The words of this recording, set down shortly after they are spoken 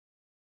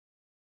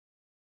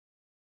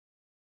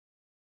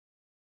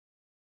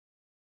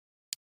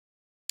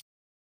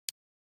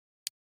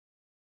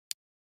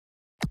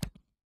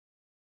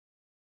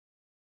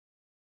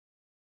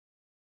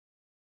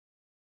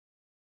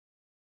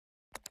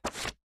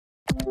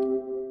Second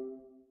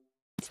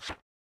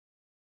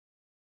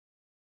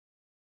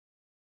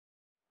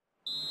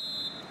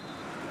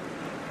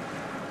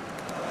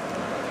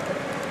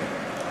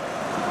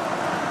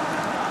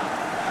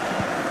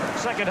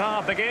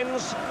half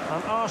begins,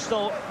 and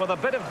Arsenal with a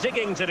bit of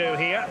digging to do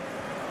here.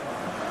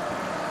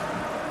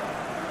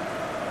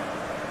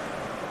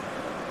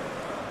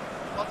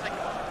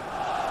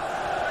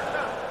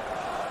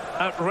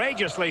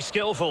 Outrageously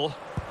skillful.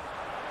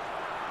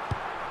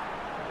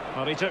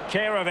 Well, he took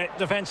care of it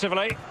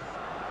defensively.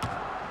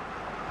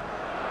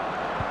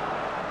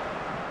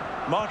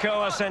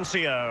 Marco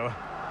Asensio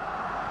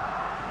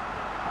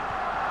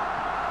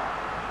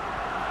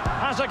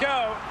has a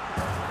go.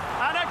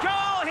 And a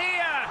goal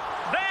here!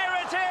 There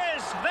it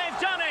is! They've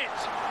done it!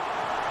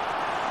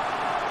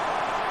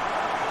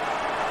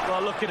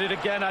 Well, look at it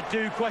again. I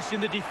do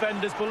question the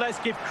defenders, but let's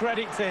give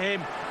credit to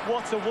him.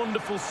 What a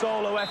wonderful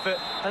solo effort.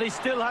 And he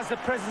still has the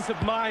presence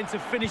of mind to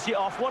finish it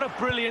off. What a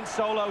brilliant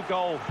solo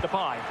goal.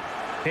 Depay.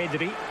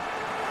 Pedri.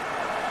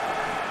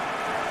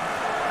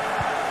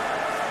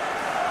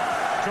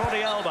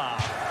 Jordi Alba.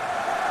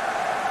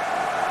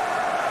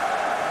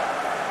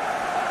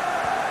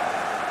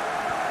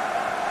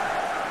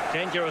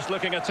 Dangerous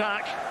looking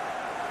attack.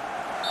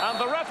 And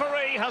the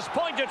referee has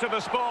pointed to the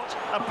spot.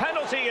 A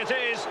penalty it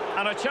is,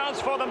 and a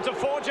chance for them to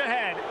forge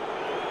ahead.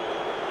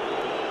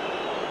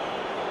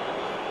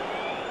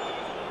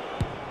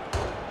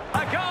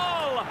 A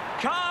goal!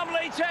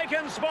 Calmly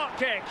taken spot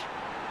kick.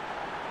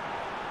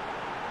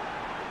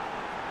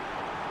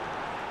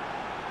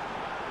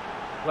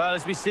 Well,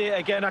 as we see it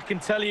again, I can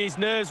tell you his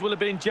nerves will have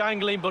been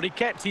jangling, but he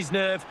kept his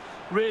nerve.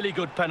 Really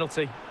good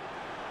penalty.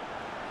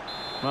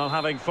 Well,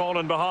 having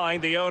fallen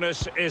behind, the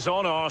onus is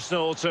on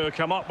Arsenal to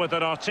come up with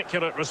an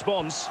articulate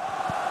response.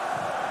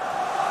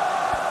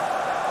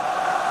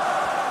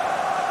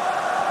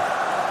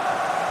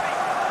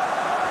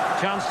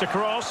 Chance to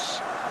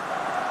cross.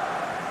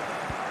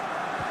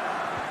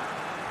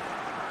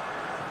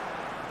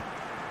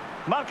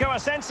 Marco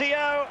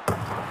Asensio,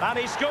 and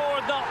he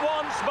scored not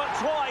once but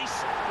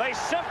twice. They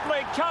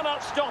simply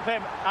cannot stop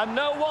him, and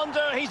no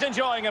wonder he's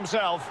enjoying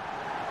himself.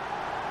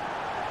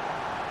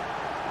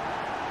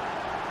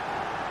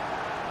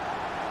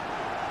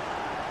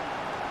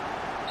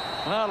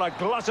 Well, a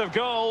glut of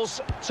goals,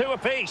 2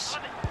 apiece.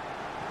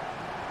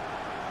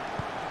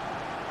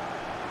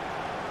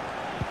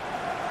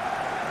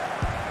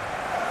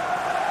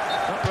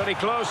 Not really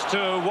close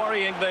to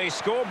worrying the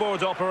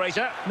scoreboard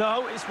operator.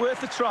 No, it's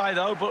worth a try,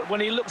 though, but when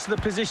he looks at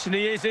the position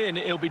he is in,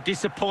 he'll be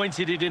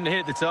disappointed he didn't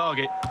hit the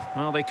target.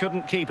 Well, they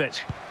couldn't keep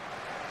it.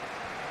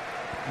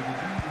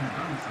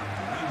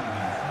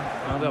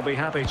 Well, they'll be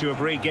happy to have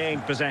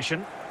regained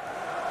possession.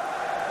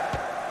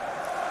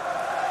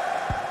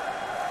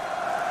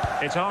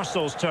 It's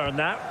Arsenal's turn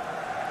now.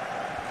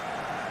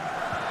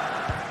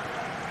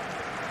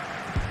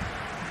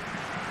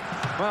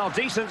 Well,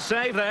 decent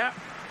save there.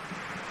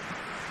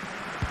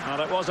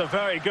 Well, it was a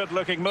very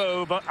good-looking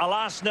move, but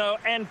alas, no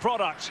end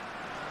product.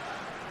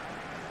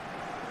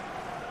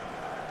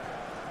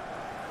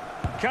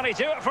 Can he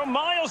do it from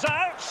miles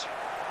out?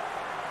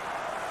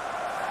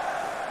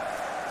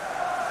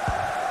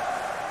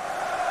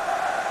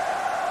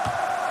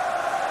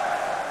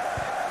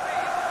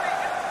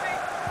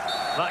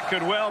 That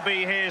could well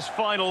be his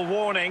final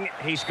warning.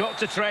 He's got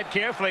to tread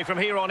carefully from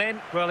here on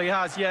in. Well, he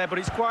has, yeah, but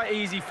it's quite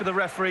easy for the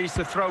referees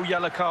to throw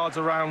yellow cards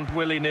around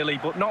willy-nilly,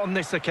 but not on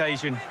this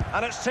occasion.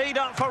 And it's teed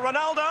up for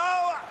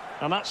Ronaldo.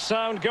 And that's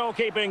sound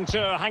goalkeeping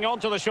to hang on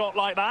to the shot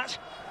like that.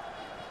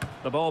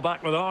 The ball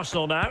back with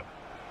Arsenal now.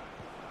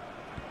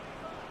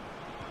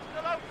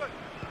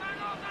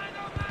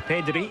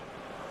 Pedri.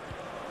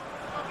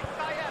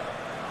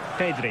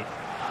 Pedri.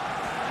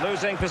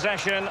 Losing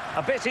possession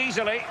a bit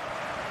easily.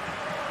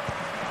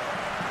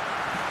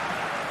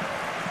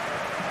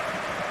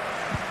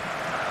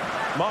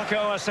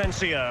 Marco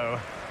Asensio.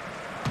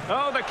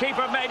 Oh, the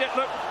keeper made it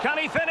look. Can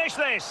he finish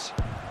this?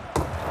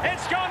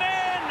 It's gone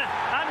in!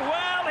 And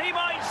well, he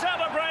might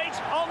celebrate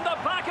on the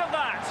back of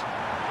that.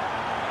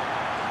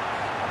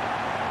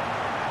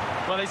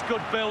 Well, it's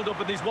good build-up,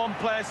 and there's one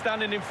player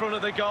standing in front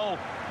of the goal,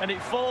 and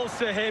it falls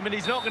to him, and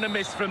he's not going to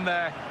miss from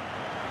there.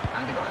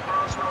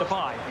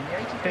 Depay.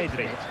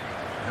 Pedri.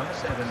 Number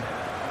 7.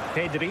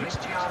 Pedri.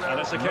 And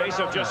it's a case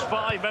of just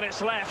 5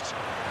 minutes left.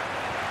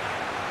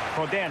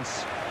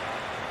 Podence.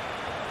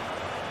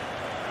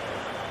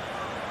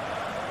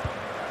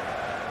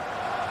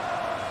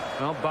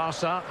 Well,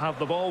 Barca have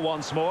the ball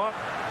once more.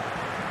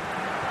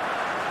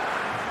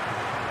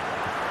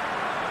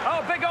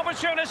 Oh, big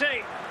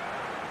opportunity.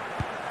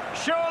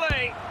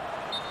 Surely.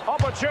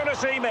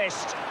 Opportunity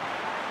missed.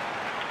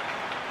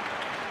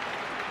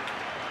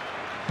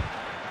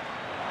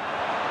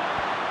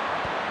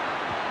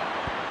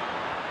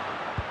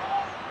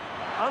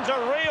 Under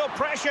real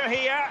pressure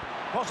here.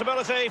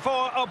 Possibility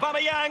for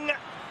Aubameyang.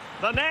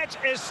 The net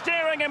is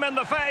staring him in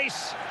the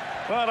face.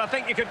 Well, I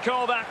think you could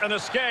call that an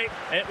escape.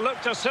 It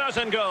looked a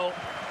certain goal.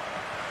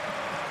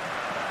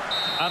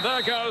 And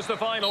there goes the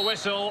final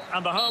whistle,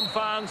 and the home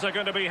fans are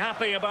going to be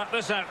happy about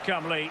this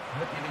outcome, Lee.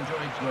 Hope you've enjoyed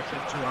your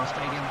trip to our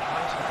stadium.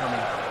 Thanks for coming.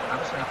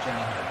 Have a safe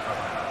journey home.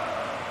 Bye-bye.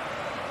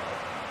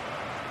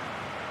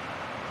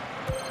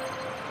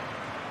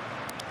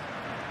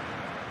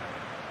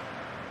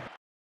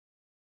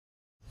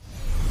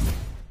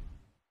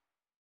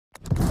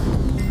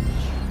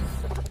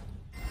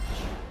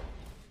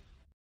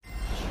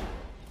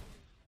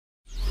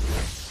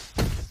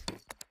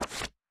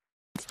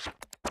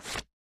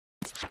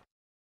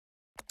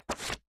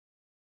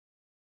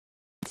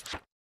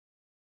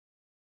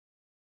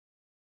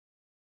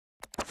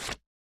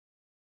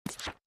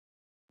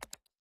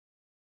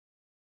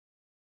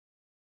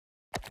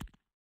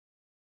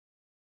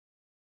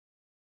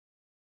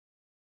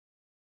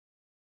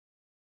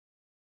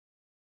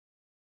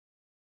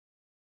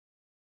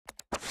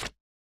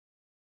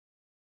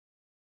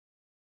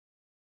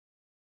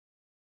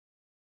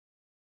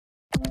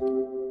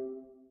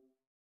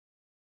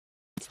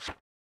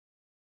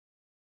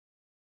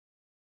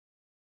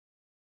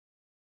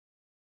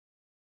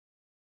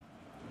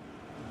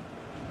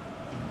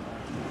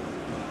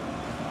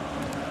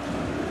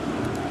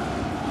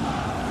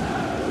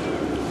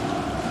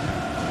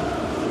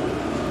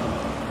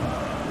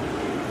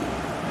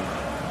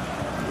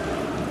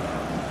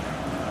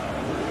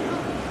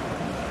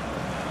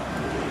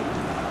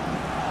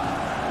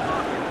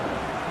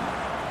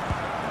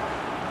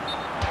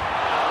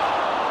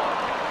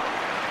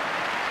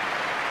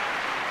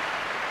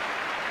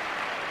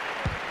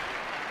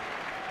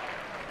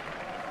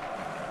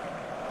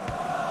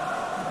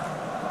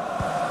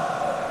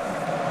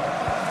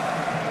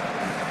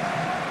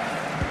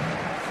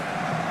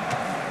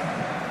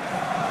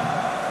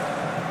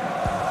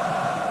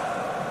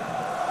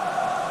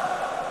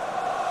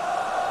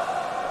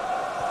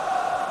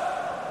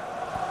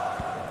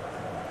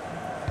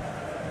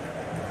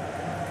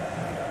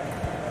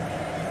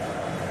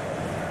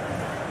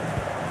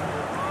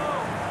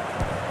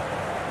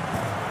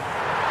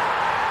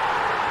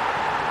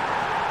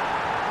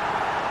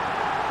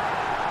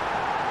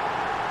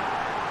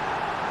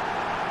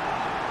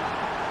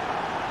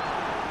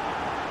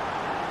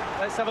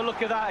 Let's have a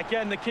look at that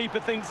again. The keeper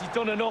thinks he's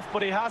done enough,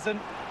 but he hasn't.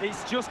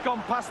 It's just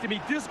gone past him.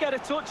 He does get a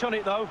touch on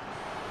it, though.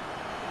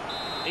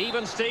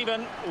 Even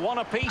Steven, one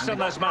apiece in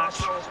this match.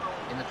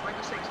 In the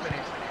 26th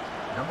minute,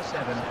 number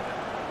 7,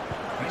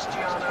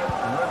 Cristiano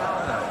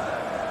Ronaldo.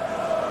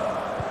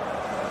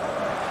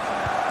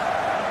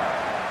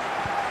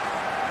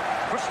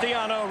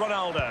 Cristiano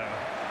Ronaldo.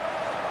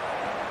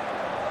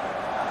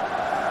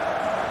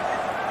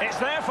 It's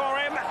there for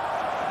him.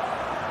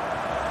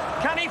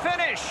 Can he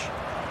finish?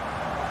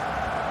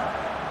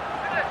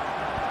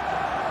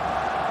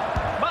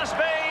 Must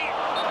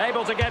be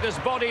able to get his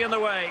body in the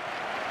way.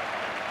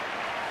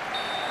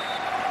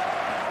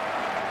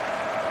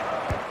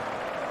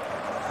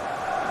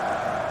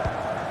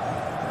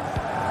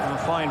 A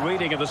fine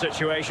reading of the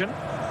situation.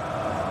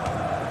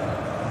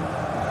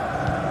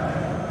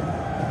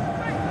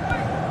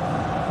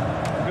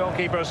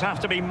 Goalkeepers have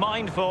to be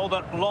mindful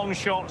that long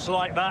shots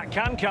like that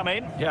can come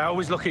in. Yeah, I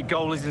always look at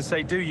goalies and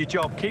say, do your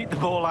job, keep the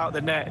ball out of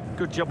the net.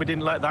 Good job we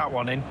didn't let that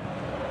one in.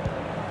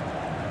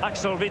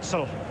 Axel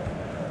Witsel.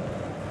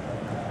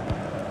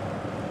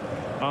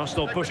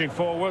 Arsenal pushing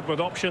forward with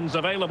options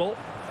available.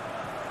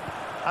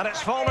 And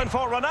it's fallen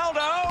for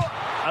Ronaldo.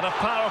 And a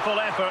powerful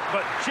effort,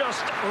 but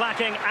just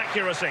lacking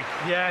accuracy.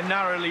 Yeah,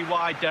 narrowly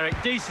wide, Derek.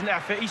 Decent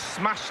effort, he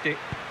smashed it.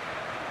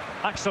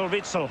 Axel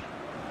Witsel.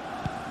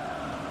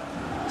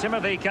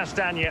 Timothy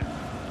Castagne.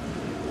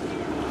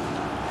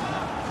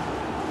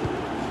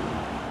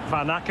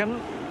 Van Aken.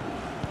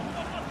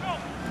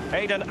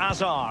 Eden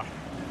Hazard.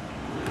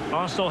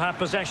 Arsenal have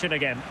possession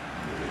again.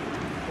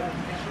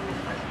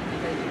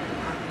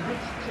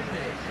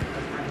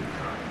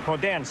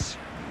 Podence.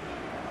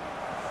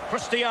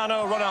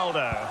 Cristiano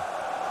Ronaldo.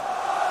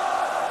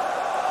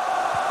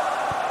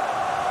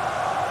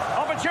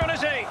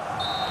 Opportunity.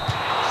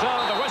 So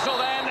the whistle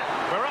then.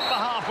 We're up the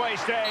halfway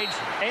stage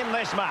in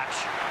this match.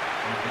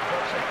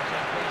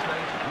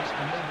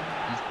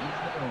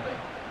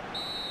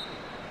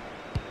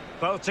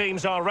 Both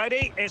teams are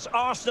ready. It's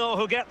Arsenal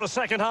who get the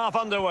second half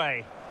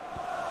underway.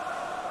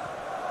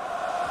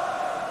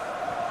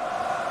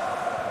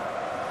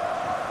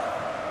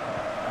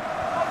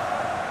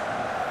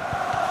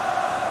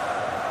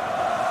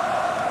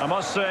 I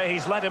must say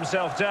he's let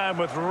himself down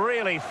with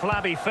really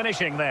flabby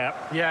finishing there.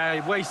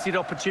 Yeah, wasted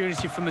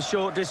opportunity from the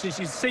short distance.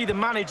 You see the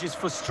manager's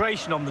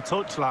frustration on the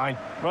touchline.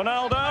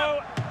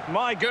 Ronaldo,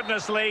 my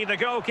goodness, Lee, the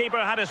goalkeeper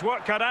had his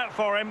work cut out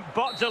for him,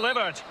 but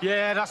delivered.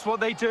 Yeah, that's what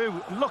they do.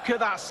 Look at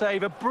that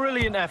save, a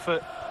brilliant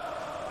effort.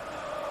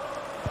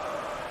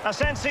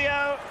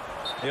 Asensio.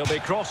 He'll be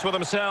cross with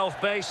himself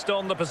based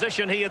on the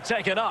position he had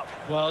taken up.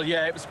 Well,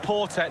 yeah, it was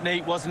poor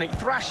technique, wasn't it?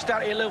 Thrashed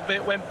at it a little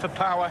bit, went for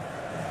power.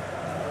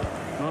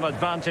 An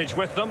advantage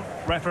with them.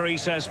 Referee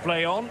says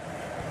play on.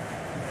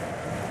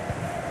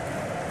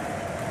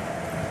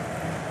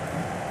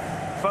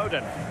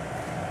 Foden.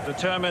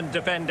 Determined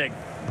defending.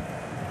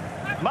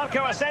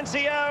 Marco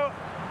Asensio.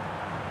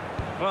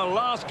 Well,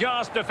 last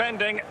gasp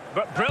defending,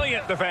 but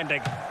brilliant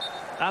defending.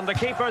 And the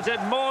keeper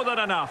did more than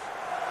enough.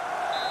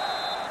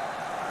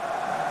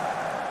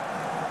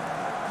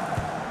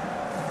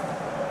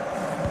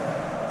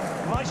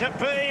 Might it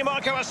be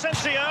Marco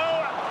Asensio?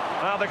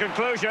 Well, the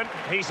conclusion,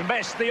 he's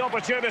missed the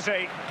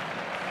opportunity.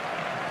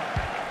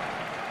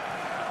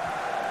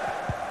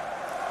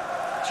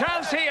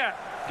 Chance here,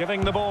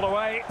 giving the ball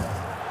away.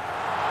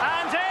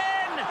 And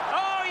in!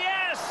 Oh,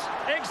 yes!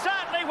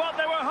 Exactly what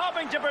they were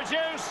hoping to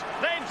produce.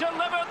 They've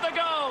delivered the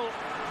goal.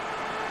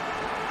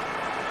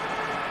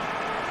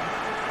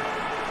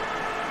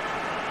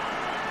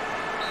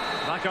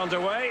 Back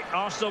underway,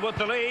 Arsenal with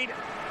the lead.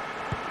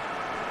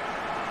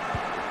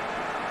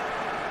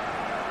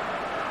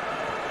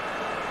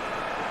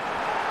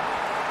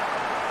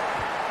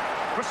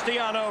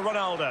 Cristiano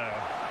Ronaldo.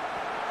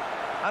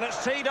 And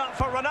it's teed up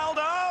for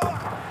Ronaldo.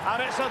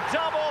 And it's a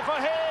double for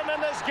him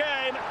in this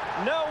game.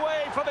 No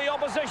way for the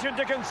opposition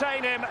to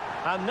contain him.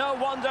 And no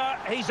wonder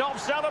he's off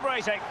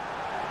celebrating.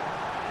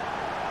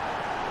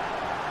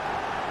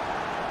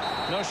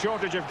 No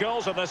shortage of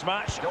goals in this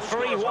match.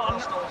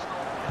 3-1.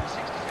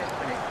 65th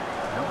minute,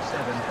 number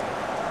 7,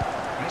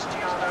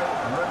 Cristiano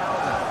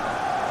Ronaldo.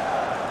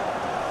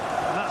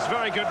 And that's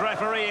very good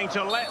refereeing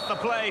to let the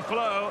play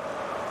flow.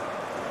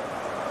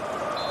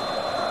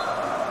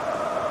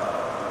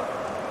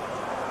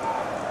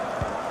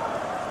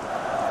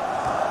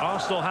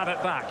 Arsenal have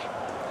it back.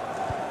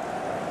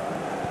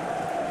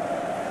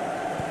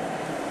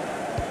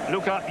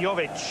 Luka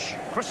Jovic.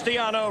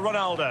 Cristiano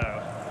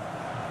Ronaldo.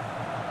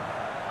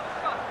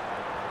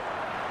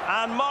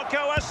 And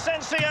Marco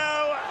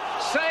Asensio.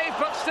 Safe,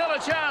 but still a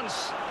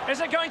chance.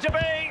 Is it going to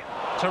be?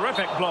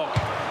 Terrific block.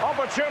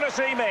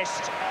 Opportunity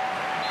missed.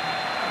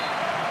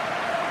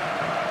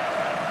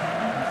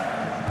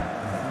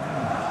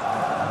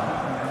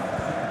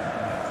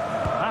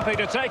 Happy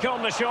to take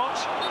on the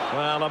shot.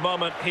 Well, a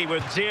moment he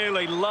would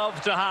dearly love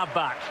to have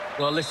back.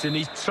 Well, listen,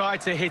 he's tried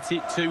to hit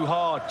it too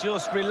hard.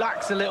 Just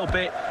relax a little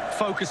bit,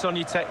 focus on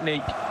your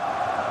technique.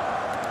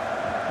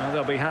 Well,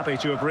 they'll be happy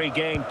to have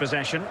regained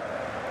possession.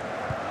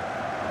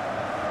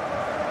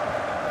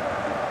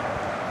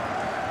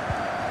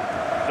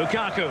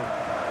 Lukaku.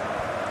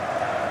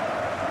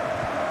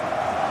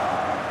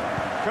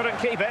 Couldn't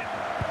keep it.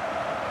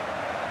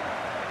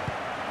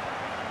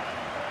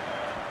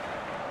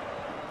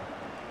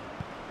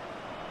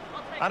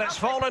 And it's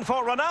fallen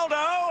for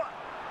Ronaldo.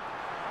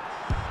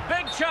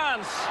 Big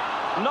chance.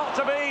 Not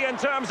to be in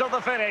terms of the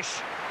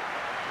finish.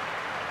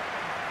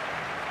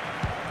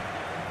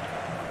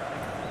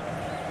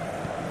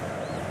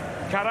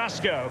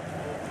 Carrasco.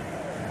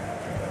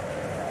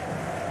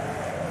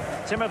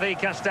 Timothy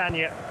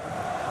Castagne.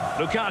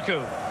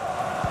 Lukaku.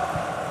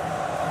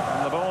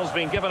 And the ball's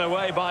been given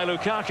away by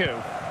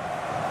Lukaku.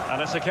 And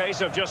it's a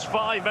case of just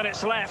 5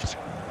 minutes left.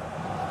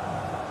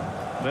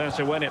 There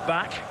to win it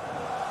back.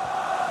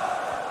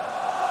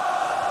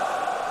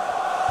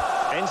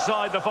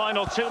 Inside the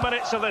final 2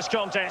 minutes of this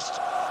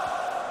contest.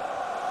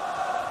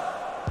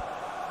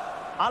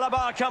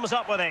 Alaba comes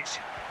up with it.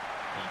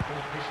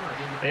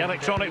 The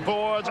electronic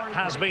board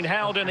has been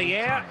held in the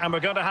air, and we're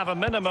going to have a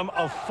minimum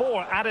of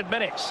 4 added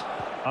minutes.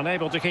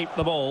 Unable to keep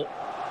the ball.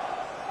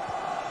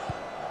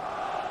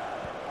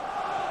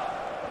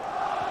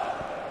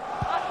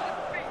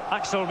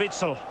 Axel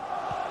Witsel.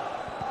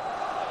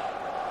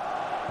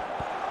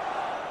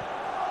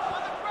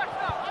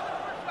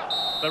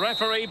 The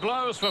referee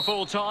blows for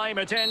full time.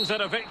 It ends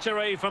at a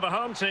victory for the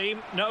home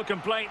team. No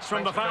complaints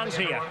from the fans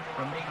here.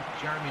 From me,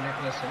 Jeremy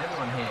Nicholas, and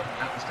everyone here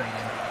at the stadium.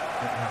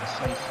 Hope you have a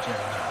safe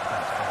journey.